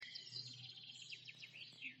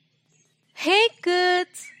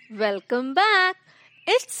Welcome back.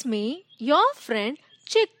 It's me, your friend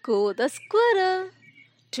Chikku the squirrel.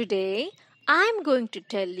 Today I'm going to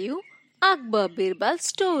tell you Akbar Birbal's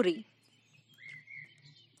story.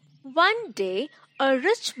 One day a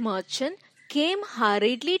rich merchant came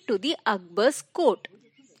hurriedly to the Akbar's court.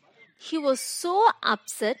 He was so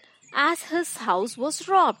upset as his house was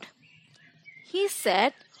robbed. He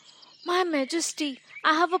said, "My Majesty,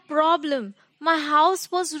 I have a problem. My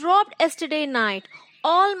house was robbed yesterday night.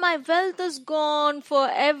 All my wealth is gone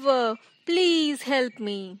forever. Please help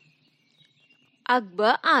me."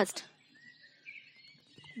 Akbar asked,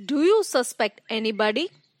 "Do you suspect anybody?"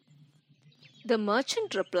 The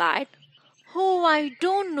merchant replied, "Oh, I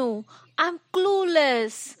don't know. I'm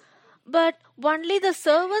clueless. But only the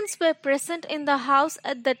servants were present in the house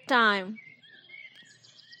at that time."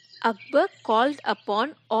 Akbar called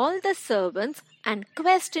upon all the servants and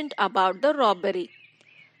questioned about the robbery.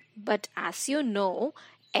 But as you know,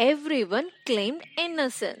 everyone claimed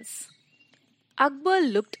innocence. Akbar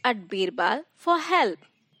looked at Birbal for help.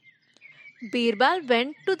 Birbal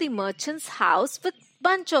went to the merchant's house with a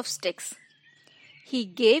bunch of sticks. He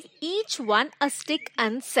gave each one a stick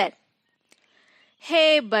and said,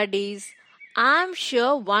 "Hey buddies, I'm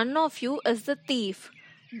sure one of you is the thief.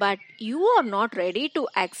 But you are not ready to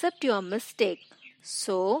accept your mistake.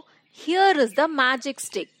 So, here is the magic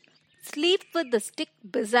stick. Sleep with the stick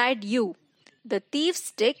beside you. The thief's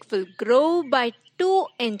stick will grow by 2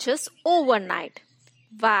 inches overnight,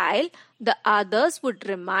 while the others would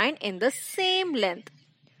remain in the same length.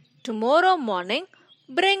 Tomorrow morning,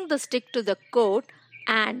 bring the stick to the court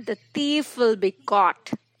and the thief will be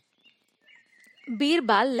caught."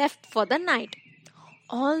 Birbal left for the night.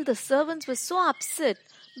 All the servants were so upset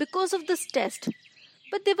because of this test,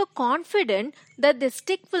 but they were confident that the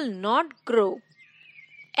stick will not grow,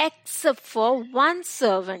 except for one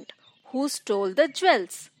servant who stole the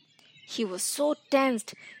jewels. He was so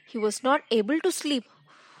tensed, he was not able to sleep.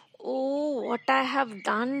 "Oh, what I have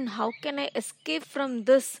done! How can I escape from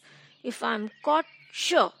this? If I am caught,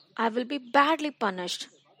 sure, I will be badly punished."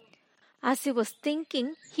 As he was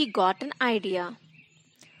thinking, he got an idea.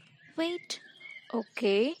 "Wait,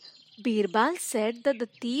 okay, Birbal said that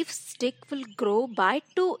the thief's stick will grow by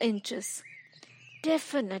 2 inches.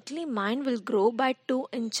 Definitely mine will grow by 2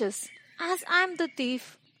 inches, as I am the thief.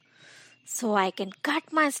 So I can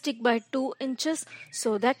cut my stick by 2 inches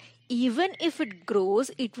so that even if it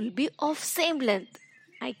grows, it will be of same length.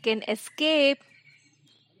 I can escape,"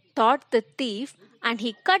 thought the thief, and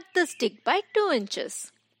he cut the stick by 2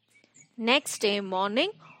 inches. Next day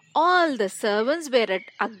morning, all the servants were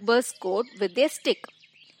at Akbar's court with their stick.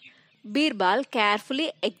 Birbal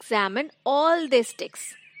carefully examined all their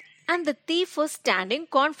sticks, and the thief was standing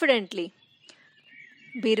confidently.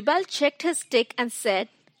 Birbal checked his stick and said,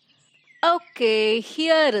 "Okay,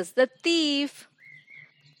 here is the thief."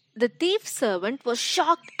 The thief's servant was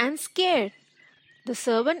shocked and scared. The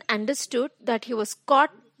servant understood that he was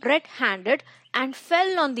caught red-handed and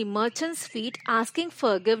fell on the merchant's feet asking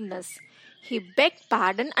forgiveness. He begged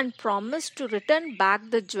pardon and promised to return back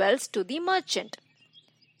the jewels to the merchant.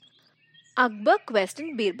 Akbar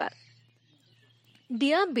questioned Birbal.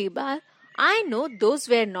 "Dear Birbal, I know those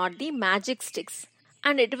were not the magic sticks,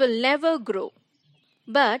 and it will never grow.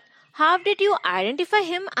 But how did you identify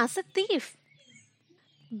him as a thief?"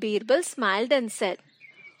 Birbal smiled and said,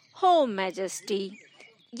 "Oh, Majesty,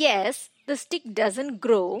 yes, the stick doesn't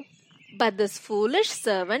grow, but this foolish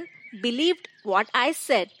servant believed what I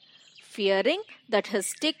said. Fearing that his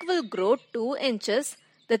stick will grow 2 inches,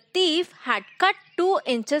 the thief had cut 2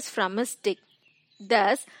 inches from his stick,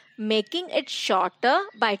 thus making it shorter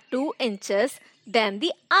by 2 inches than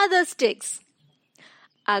the other sticks."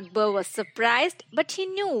 Akbar was surprised, but he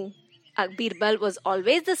knew Birbal was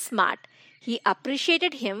always the smart. He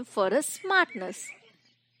appreciated him for his smartness.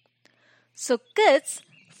 So kids,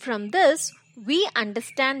 from this we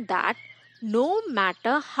understand that no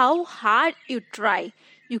matter how hard you try,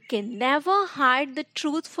 you can never hide the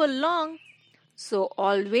truth for long. So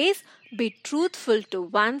always be truthful to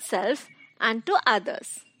oneself and to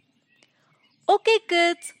others. Okay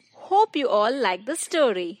kids, hope you all like the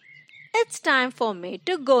story. It's time for me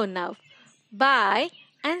to go now. Bye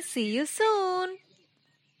and see you soon.